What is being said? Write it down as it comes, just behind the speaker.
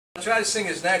I'll try to sing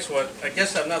his next one. I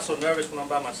guess I'm not so nervous when I'm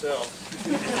by myself.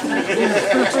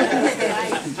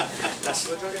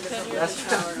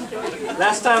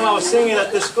 Last time I was singing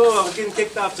at this school, I was getting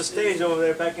kicked off the stage over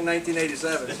there back in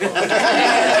 1987. So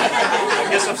I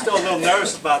guess I'm still a little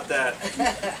nervous about that.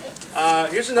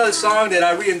 Here's another song that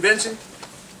I reinvented.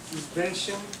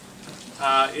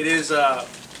 It is, you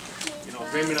know,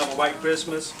 Dreaming of a White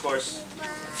Christmas. Of course,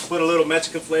 put a little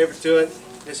Mexican flavor to it.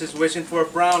 This is Wishing for a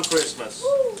Brown Christmas.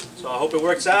 So I hope it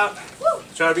works out.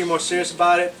 Try to be more serious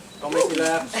about it. Don't make me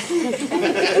laugh.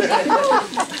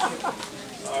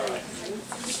 All right.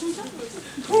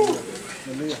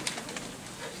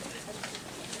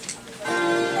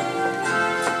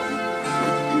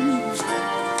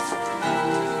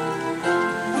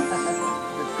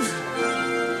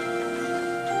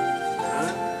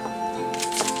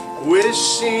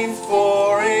 Wishing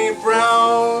for a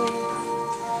brown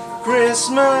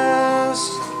Christmas,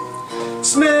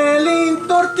 smelling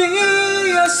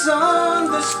tortillas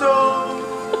on the stove,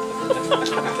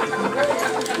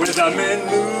 with a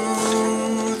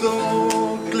menudo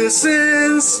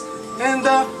glistens and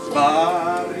the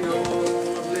barrio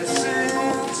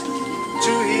listens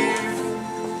to hear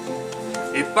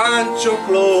a Pancho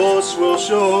Claus will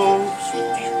show.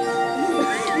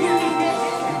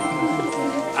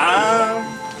 I'm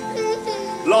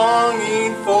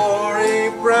longing for a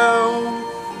brown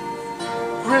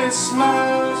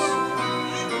Christmas,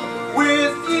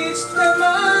 with each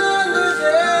tamale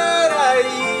that I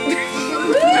eat.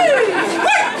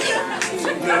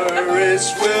 Nourish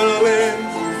willing,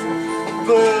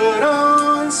 put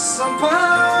on some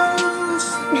pounds.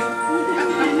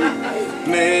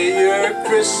 May your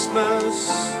Christmas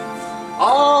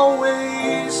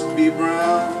always be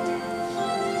brown.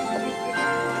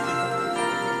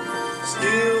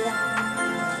 Still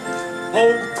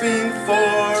hoping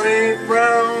for a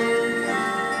brown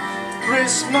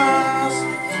Christmas,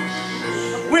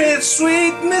 with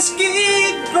sweet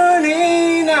mesquite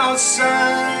burning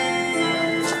outside.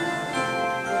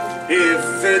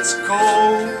 If it's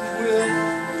cold,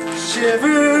 we'll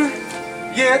shiver,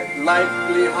 yet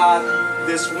lightly hot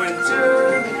this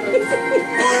winter.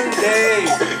 One day,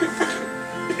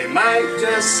 it might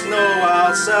just snow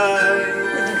outside.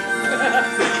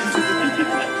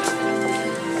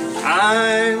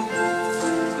 I'm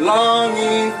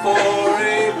longing for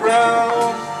a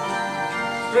brown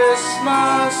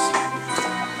Christmas,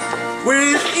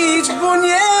 with each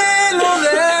buñuelo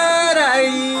that I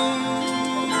eat.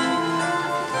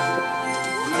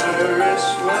 Nourish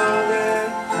well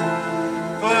and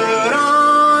put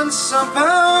on some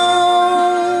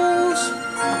pounds.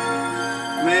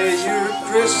 May your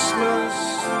Christmas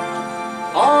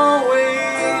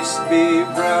always be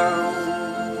brown.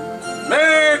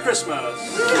 Merry Christmas!